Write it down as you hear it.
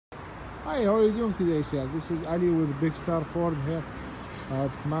Hi, how are you doing today, sir? This is Ali with Big Star Ford here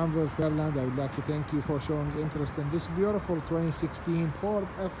at Manville, Maryland. I would like to thank you for showing interest in this beautiful 2016 Ford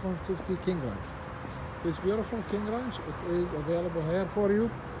F-150 King Ranch. This beautiful King Ranch, it is available here for you.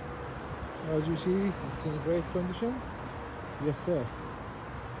 As you see, it's in great condition. Yes, sir.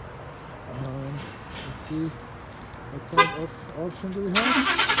 Let's see what kind of option do we have.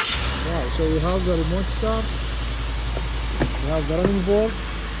 Wow, so we have the remote start, we have the running board,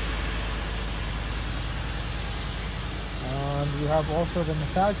 and we have also the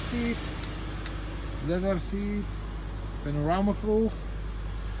massage seat, leather seat, panoramic roof,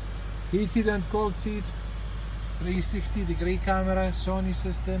 heated and cold seat, 360-degree camera, Sony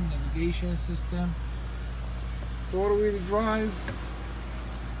system, navigation system, four-wheel drive,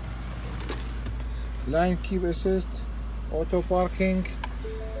 line keep assist, auto parking,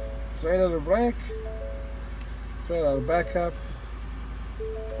 trailer brake, trailer backup,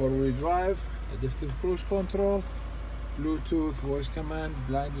 four-wheel drive, adaptive cruise control, Bluetooth, voice command,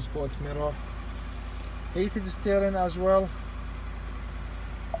 blind spot mirror, heated steering as well,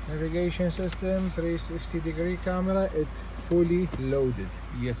 navigation system, 360-degree camera. It's fully loaded.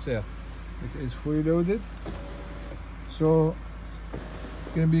 Yes, sir, it is fully loaded. So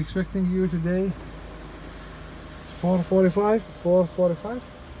gonna be expecting you today 4:45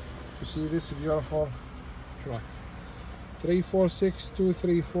 to see this beautiful truck.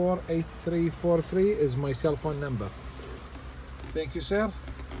 346-234-8343 is my cell phone number. Thank you, sir,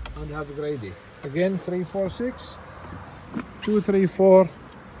 and have a great day. Again,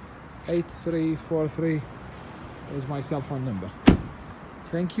 346-234-8343 is my cell phone number.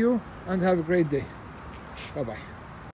 Thank you and have a great day. Bye bye.